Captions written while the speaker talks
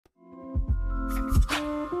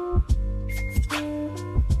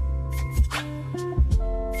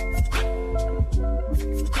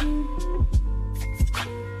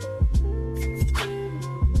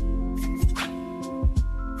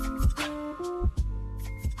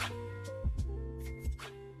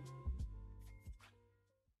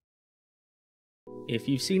If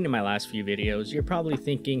you've seen in my last few videos, you're probably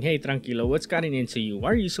thinking, hey Tranquilo, what's gotten into you?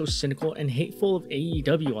 Why are you so cynical and hateful of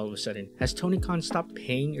AEW all of a sudden? Has Tony Khan stopped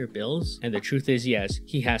paying your bills? And the truth is, yes,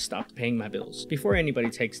 he has stopped paying my bills. Before anybody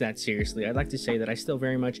takes that seriously, I'd like to say that I still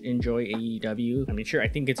very much enjoy AEW. I mean, sure, I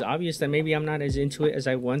think it's obvious that maybe I'm not as into it as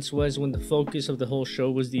I once was when the focus of the whole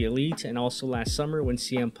show was the Elite, and also last summer when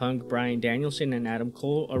CM Punk, Bryan Danielson, and Adam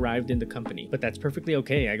Cole arrived in the company. But that's perfectly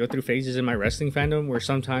okay. I go through phases in my wrestling fandom where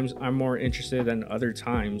sometimes I'm more interested than other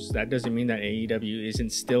times. That doesn't mean that AEW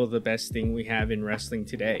isn't still the best thing we have in wrestling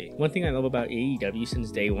today. One thing I love about AEW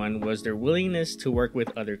since day one was their willingness to work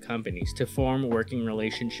with other companies, to form working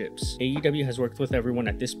relationships. AEW has worked with everyone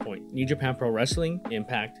at this point. New Japan Pro Wrestling,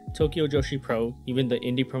 Impact, Tokyo Joshi Pro, even the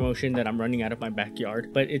indie promotion that I'm running out of my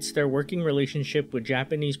backyard. But it's their working relationship with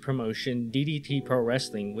Japanese promotion DDT Pro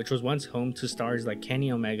Wrestling, which was once home to stars like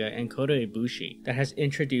Kenny Omega and Kota Ibushi, that has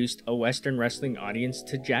introduced a Western wrestling audience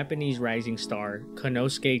to Japanese rising star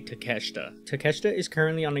Konosuke Takeshita. Takeshita is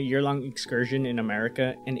currently on a year-long excursion in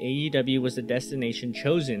America, and AEW was the destination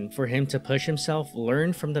chosen for him to push himself,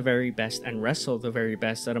 learn from the very best, and wrestle the very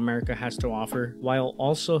best that America has to offer, while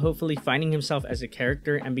also hopefully finding himself as a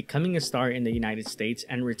character and becoming a star in the United States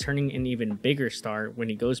and returning an even bigger star when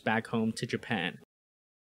he goes back home to Japan.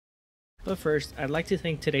 But first, I'd like to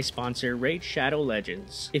thank today's sponsor, Raid Shadow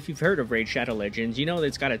Legends. If you've heard of Raid Shadow Legends, you know that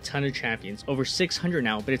it's got a ton of champions, over 600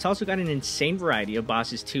 now, but it's also got an insane variety of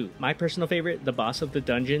bosses too. My personal favorite, the boss of the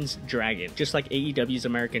dungeons, Dragon. Just like AEW's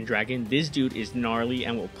American Dragon, this dude is gnarly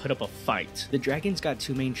and will put up a fight. The Dragon's got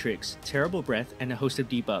two main tricks, Terrible Breath and a host of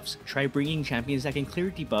debuffs. Try bringing champions that can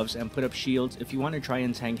clear debuffs and put up shields if you want to try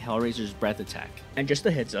and tank Hellraiser's breath attack. And just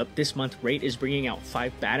a heads up, this month Raid is bringing out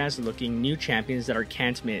 5 badass looking new champions that are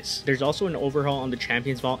can't miss. There's also an overhaul on the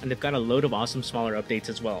Champions Vault, and they've got a load of awesome smaller updates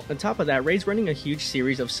as well. On top of that, Raid's running a huge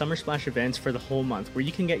series of Summer Splash events for the whole month, where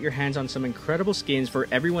you can get your hands on some incredible skins for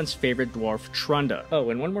everyone's favorite dwarf, Trunda. Oh,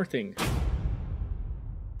 and one more thing.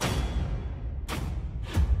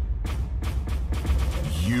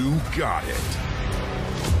 You got it.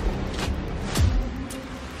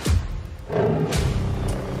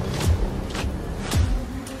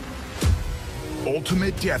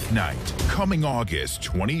 Ultimate Death Night, coming August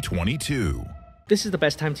 2022. This is the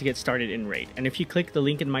best time to get started in Raid, and if you click the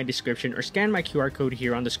link in my description or scan my QR code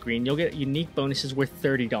here on the screen, you'll get unique bonuses worth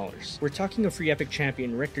 $30. We're talking a free epic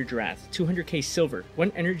champion, Richter Drath, 200k silver,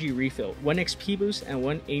 1 energy refill, 1 XP boost, and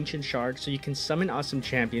 1 ancient shard so you can summon awesome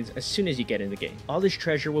champions as soon as you get in the game. All this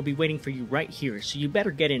treasure will be waiting for you right here, so you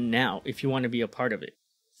better get in now if you want to be a part of it.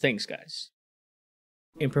 Thanks guys.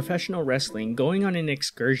 In professional wrestling, going on an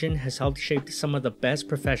excursion has helped shape some of the best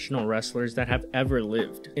professional wrestlers that have ever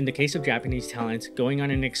lived. In the case of Japanese talent, going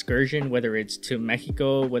on an excursion, whether it's to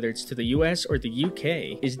Mexico, whether it's to the US or the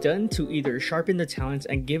UK, is done to either sharpen the talents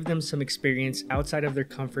and give them some experience outside of their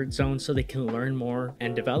comfort zone so they can learn more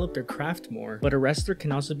and develop their craft more. But a wrestler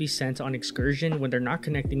can also be sent on excursion when they're not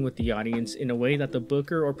connecting with the audience in a way that the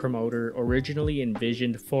booker or promoter originally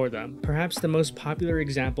envisioned for them. Perhaps the most popular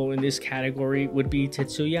example in this category would be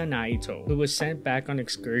Tetsuya Naito, who was sent back on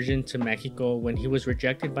excursion to Mexico when he was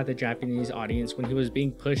rejected by the Japanese audience when he was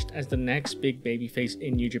being pushed as the next big babyface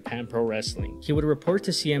in New Japan Pro Wrestling. He would report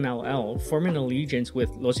to CMLL, form an allegiance with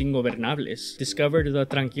Los Ingobernables, discovered the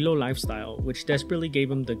Tranquilo lifestyle, which desperately gave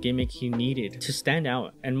him the gimmick he needed to stand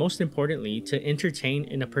out, and most importantly, to entertain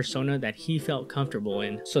in a persona that he felt comfortable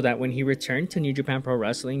in, so that when he returned to New Japan Pro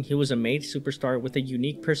Wrestling, he was a made superstar with a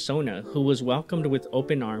unique persona who was welcomed with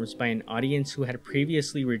open arms by an audience who had previously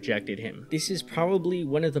rejected him. This is probably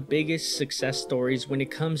one of the biggest success stories when it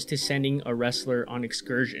comes to sending a wrestler on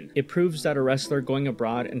excursion. It proves that a wrestler going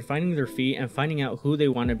abroad and finding their feet and finding out who they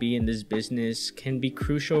want to be in this business can be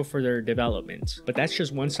crucial for their development. But that's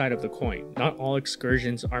just one side of the coin. Not all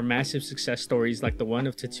excursions are massive success stories like the one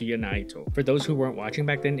of Tetsuya Naito. For those who weren't watching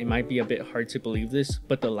back then, it might be a bit hard to believe this,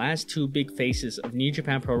 but the last 2 big faces of New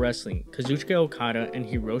Japan Pro Wrestling, Kazuchika Okada and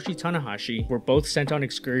Hiroshi Tanahashi, were both sent on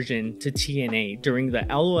excursion to TNA during the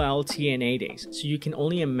LOL TNA days, so you can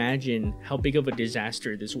only imagine how big of a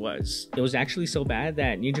disaster this was. It was actually so bad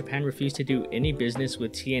that New Japan refused to do any business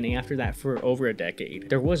with TNA after that for over a decade.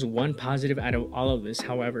 There was one positive out of all of this,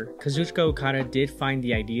 however. Kazuchika Okada did find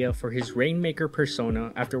the idea for his Rainmaker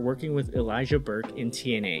persona after working with Elijah Burke in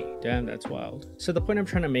TNA. Damn, that's wild. So the point I'm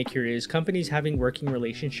trying to make here is companies having working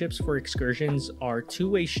relationships for excursions are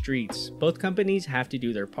two-way streets. Both companies have to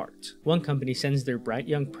do their part. One company sends their bright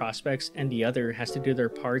young prospects and the other has to do their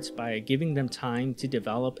parts by giving them time to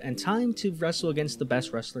develop and time to wrestle against the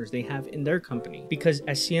best wrestlers they have in their company. Because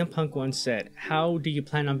as CM Punk once said, how do you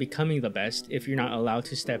plan on becoming the best if you're not allowed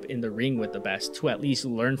to step in the ring with the best to at least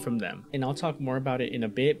learn from them? And I'll talk more about it in a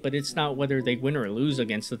bit, but it's not whether they win or lose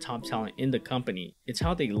against the top talent in the company, it's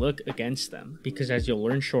how they look against them. Because as you'll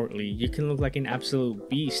learn shortly, you can look like an absolute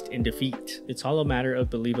beast in defeat. It's all a matter of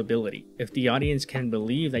believability. If the audience can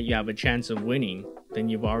believe that you have a chance of winning, then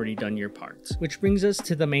you've already done your part. Which brings us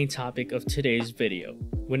to the main topic of today's video.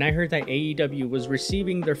 When I heard that AEW was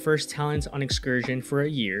receiving their first talent on Excursion for a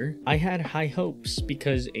year, I had high hopes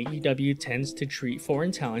because AEW tends to treat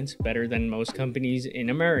foreign talent better than most companies in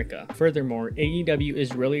America. Furthermore, AEW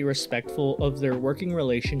is really respectful of their working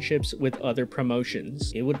relationships with other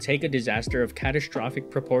promotions. It would take a disaster of catastrophic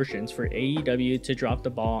proportions for AEW to drop the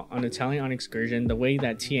ball on a talent on Excursion the way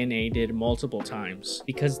that TNA did multiple times,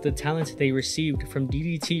 because the talent they received from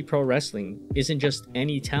DDT Pro Wrestling isn't just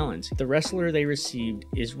any talent. The wrestler they received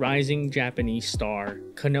is rising Japanese star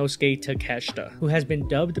Konosuke Takeshita, who has been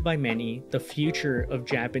dubbed by many the future of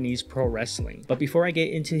Japanese pro wrestling. But before I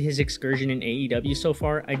get into his excursion in AEW so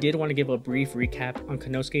far, I did want to give a brief recap on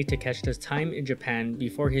Konosuke Takeshita's time in Japan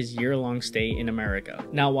before his year-long stay in America.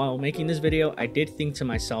 Now, while making this video, I did think to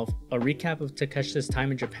myself, a recap of Takeshita's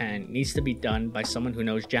time in Japan needs to be done by someone who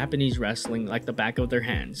knows Japanese wrestling like the back of their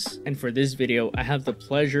hands. And for this video, I have the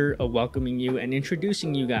pleasure of welcoming you and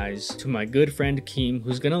introducing you guys to my good friend Keem,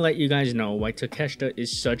 who's gonna let you guys know why Takeshita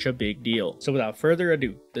is such a big deal. So without further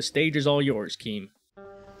ado, the stage is all yours, Keem.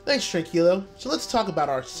 Thanks, Tranquilo. So let's talk about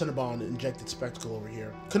our Cinnabon injected spectacle over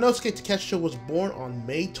here. Konosuke Takeshita was born on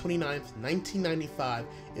May 29th, 1995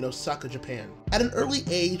 in Osaka, Japan. At an early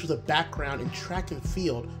age with a background in track and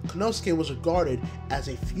field, Konosuke was regarded as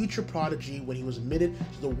a future prodigy when he was admitted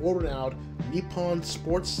to the world-renowned Nippon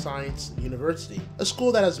Sports Science University, a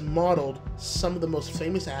school that has modeled some of the most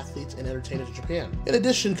famous athletes and entertainers in Japan. In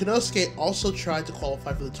addition, Konosuke also tried to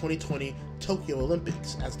qualify for the 2020 Tokyo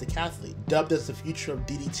Olympics as a decathlete. Dubbed as the future of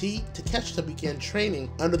DDT, Takeshita began training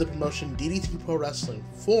under the promotion DDT Pro Wrestling,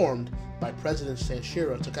 formed by President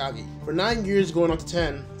Sanshiro Takagi. For 9 years going on to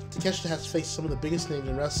 10, Takeshita has faced some of the biggest names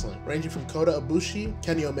in wrestling, ranging from Kota Ibushi,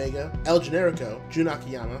 Kenny Omega, El Generico, Jun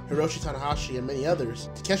Akiyama, Hiroshi Tanahashi, and many others.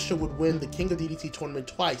 Takeshita would win the King of DDT tournament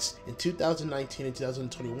twice in 2019 and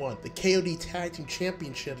 2021, the KOD Tag Team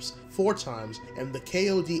Championships 4 times, and the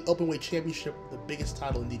KOD Openweight Championship, the biggest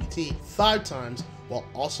title in DDT, 5 times, while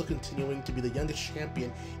also continuing to be the youngest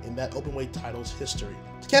champion in that openweight title's history.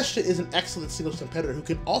 Takeshita is an excellent singles competitor who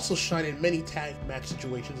can also shine in many tag match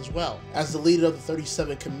situations as well. As the leader of the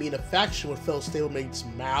 37 Kamina faction with fellow stablemates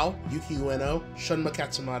Mao, Yuki Ueno, Shunma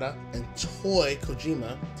Katsumata, and Toi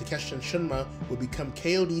Kojima, Takeshita and Shunma would become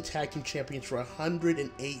KOD Tag Team Champions for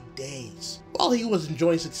 108 days. While he was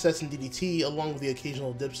enjoying success in DDT, along with the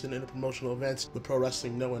occasional dips in interpromotional events with Pro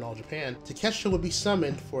Wrestling Noah and All Japan, Takeshita would be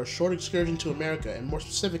summoned for a short excursion to America, and more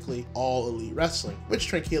specifically, All Elite Wrestling,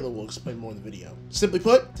 which Tranquilo will explain more in the video. Simply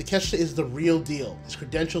put, Takeshita is the real deal. His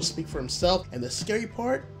credentials speak for himself, and the scary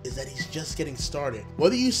part is that he's just getting started.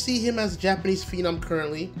 Whether you see him as a Japanese phenom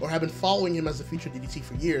currently, or have been following him as a future DDT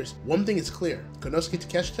for years, one thing is clear: Konosuke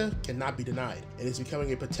Takeshita cannot be denied, and is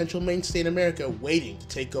becoming a potential mainstay in America waiting to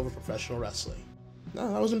take over professional wrestling.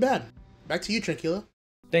 No, that wasn't bad. Back to you, Tranquilo.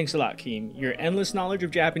 Thanks a lot, Keem. Your endless knowledge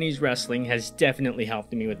of Japanese wrestling has definitely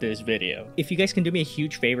helped me with this video. If you guys can do me a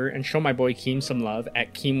huge favor and show my boy Keem some love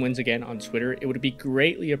at KeemWinsAgain on Twitter, it would be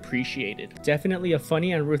greatly appreciated. Definitely a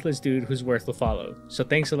funny and ruthless dude who's worth a follow. So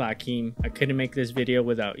thanks a lot, Keem. I couldn't make this video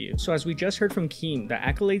without you. So as we just heard from Keem, the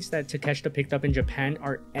accolades that Takeshita picked up in Japan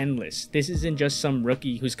are endless. This isn't just some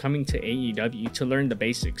rookie who's coming to AEW to learn the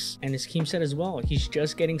basics. And as Keem said as well, he's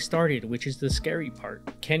just getting started, which is the scary part.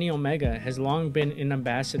 Kenny Omega has long been an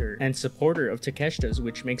ambassador and supporter of Takeshita's,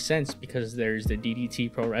 which makes sense because there's the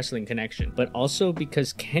DDT Pro Wrestling connection, but also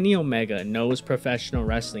because Kenny Omega knows professional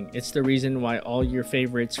wrestling. It's the reason why all your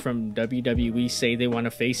favorites from WWE say they want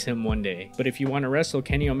to face him one day. But if you want to wrestle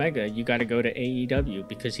Kenny Omega, you got to go to AEW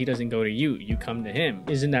because he doesn't go to you, you come to him.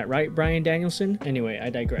 Isn't that right, Bryan Danielson? Anyway,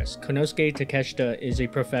 I digress. Konosuke Takeshita is a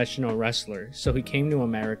professional wrestler, so he came to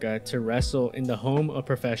America to wrestle in the home of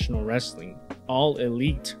professional wrestling, All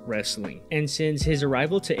Elite Wrestling. And since his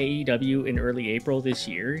arrival to AEW in early April this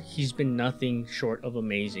year, he's been nothing short of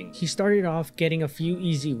amazing. He started off getting a few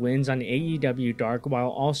easy wins on AEW Dark while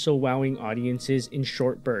also wowing audiences in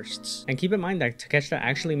short bursts. And keep in mind that Takeshita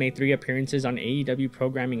actually made 3 appearances on AEW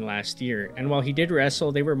programming last year, and while he did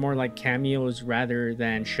wrestle, they were more like cameos rather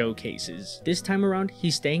than showcases. This time around,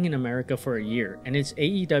 he's staying in America for a year, and it's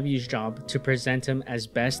AEW's job to present him as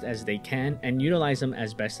best as they can and utilize him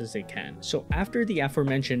as best as they can. So After the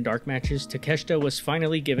aforementioned dark matches, Takeshita was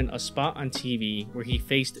finally given a spot on TV where he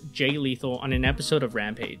faced Jay Lethal on an episode of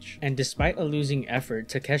Rampage. And despite a losing effort,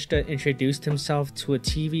 Takeshita introduced himself to a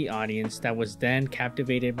TV audience that was then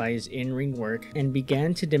captivated by his in-ring work and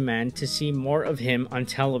began to demand to see more of him on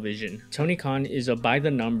television. Tony Khan is a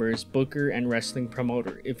by-the-numbers booker and wrestling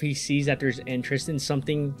promoter. If he sees that there's interest in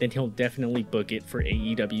something, then he'll definitely book it for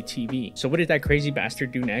AEW TV. So what did that crazy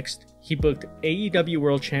bastard do next? He booked AEW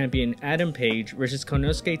World Champion Adam Page versus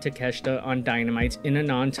Konosuke Takeshita on Dynamite in a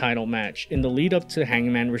non-title match in the lead up to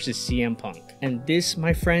Hangman versus CM Punk. And this,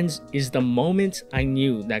 my friends, is the moment I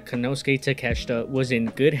knew that Konosuke Takeshita was in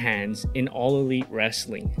good hands in All Elite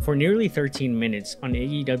Wrestling. For nearly 13 minutes on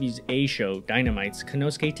AEW's A show, Dynamite,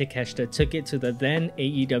 Konosuke Takeshita took it to the then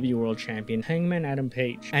AEW World Champion Hangman Adam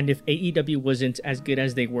Page. And if AEW wasn't as good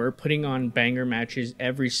as they were putting on banger matches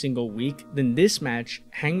every single week, then this match,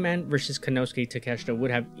 Hangman versus Konosuke Takeshita,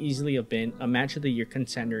 would have easily have been a match of the year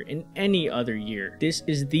contender in any other year. This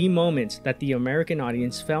is the moment that the American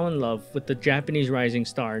audience fell in love with the Japanese rising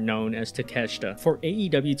star known as Takeshita. For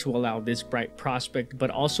AEW to allow this bright prospect, but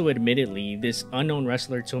also admittedly this unknown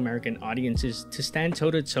wrestler to American audiences to stand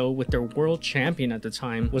toe-to-toe with their world champion at the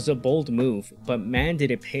time was a bold move, but man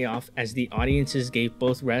did it pay off as the audiences gave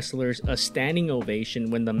both wrestlers a standing ovation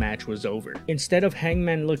when the match was over. Instead of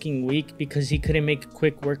Hangman looking weak because he couldn't make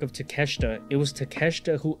quick work of Takeshita, it was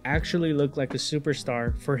Takeshita who actually looked like a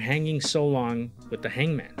superstar for hanging so long with the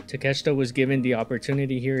Hangman. Takeshita was given the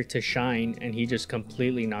opportunity here to shine and he just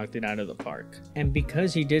completely knocked it out of the park. And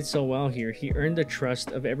because he did so well here, he earned the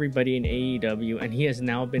trust of everybody in AEW and he has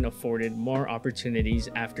now been afforded more opportunities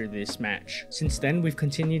after this match. Since then, we've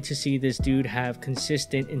continued to see this dude have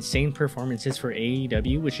consistent, insane performances for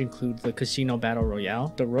AEW, which include the Casino Battle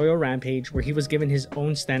Royale, the Royal Rampage, where he was given his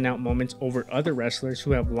own standout moments over other wrestlers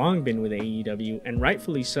who have long been with AEW, and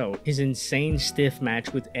rightfully so, his insane stiff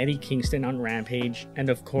match with Eddie Kingston on Rampage, and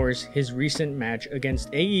of course, his recent match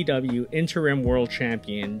against AEW interim world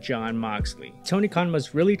champion Jon Moxley. Tony Khan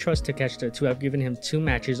must really trust Takeshita to have given him 2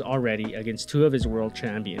 matches already against 2 of his world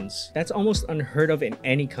champions. That's almost unheard of in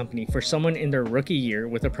any company for someone in their rookie year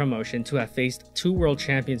with a promotion to have faced 2 world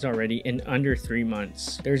champions already in under 3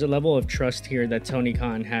 months. There's a level of trust here that Tony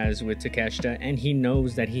Khan has with Takeshita, and he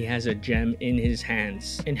knows that he has a gem in his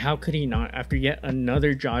hands. And how could he not? After yet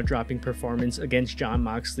another jaw-dropping performance against Jon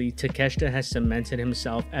Moxley, Takeshita has cemented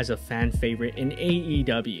himself as a fan favorite in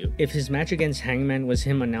AEW. If his match against Hangman was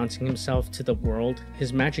him announcing himself to the world,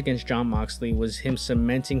 his match against Jon Moxley was him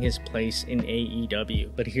cementing his place in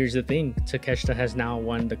AEW. But here's the thing, Takeshita has now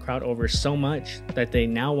won the crowd over so much that they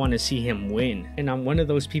now want to see him win. And I'm one of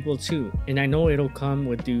those people too, and I know it'll come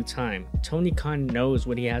with due time. Tony Khan knows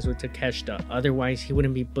what he has with Takeshita, otherwise he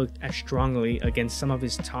wouldn't be booked as strongly against some of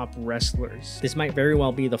his top wrestlers. This might very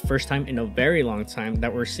well be the first time in a very long time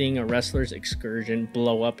that we're seeing a wrestler's excursion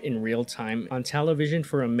blow up in real time on television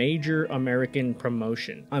for a major American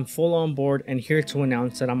promotion. I'm full on board and here to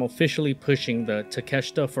announce that I'm officially pushing the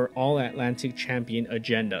Takeshita for All Atlantic Champion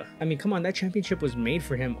agenda. I mean, come on, that championship was made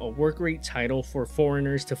for him, a work rate title for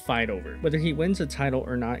foreigners to fight over. Whether he wins a title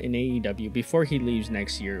or not in AEW before he leaves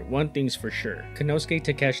next year, one thing's for sure. Konosuke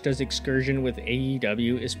Takeshita's excursion with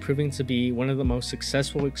AEW is proving to be one of the most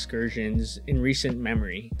successful excursions in recent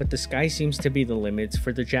memory, but the sky seems to be the limit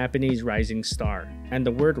for the Japanese rising star, and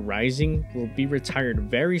the word rising will be retired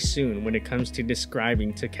very soon when it comes to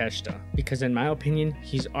describing Takeshita, because in my opinion,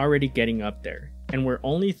 he's already getting up there. And we're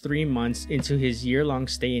only 3 months into his year-long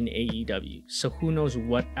stay in AEW, so who knows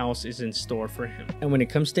what else is in store for him. And when it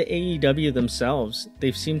comes to AEW themselves,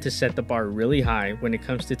 they've seemed to set the bar really high when it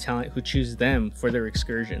comes to talent who choose them for their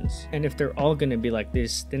excursions. And if they're all gonna be like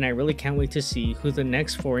this, then I really can't wait to see who the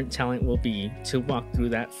next foreign talent will be to walk through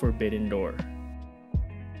that forbidden door.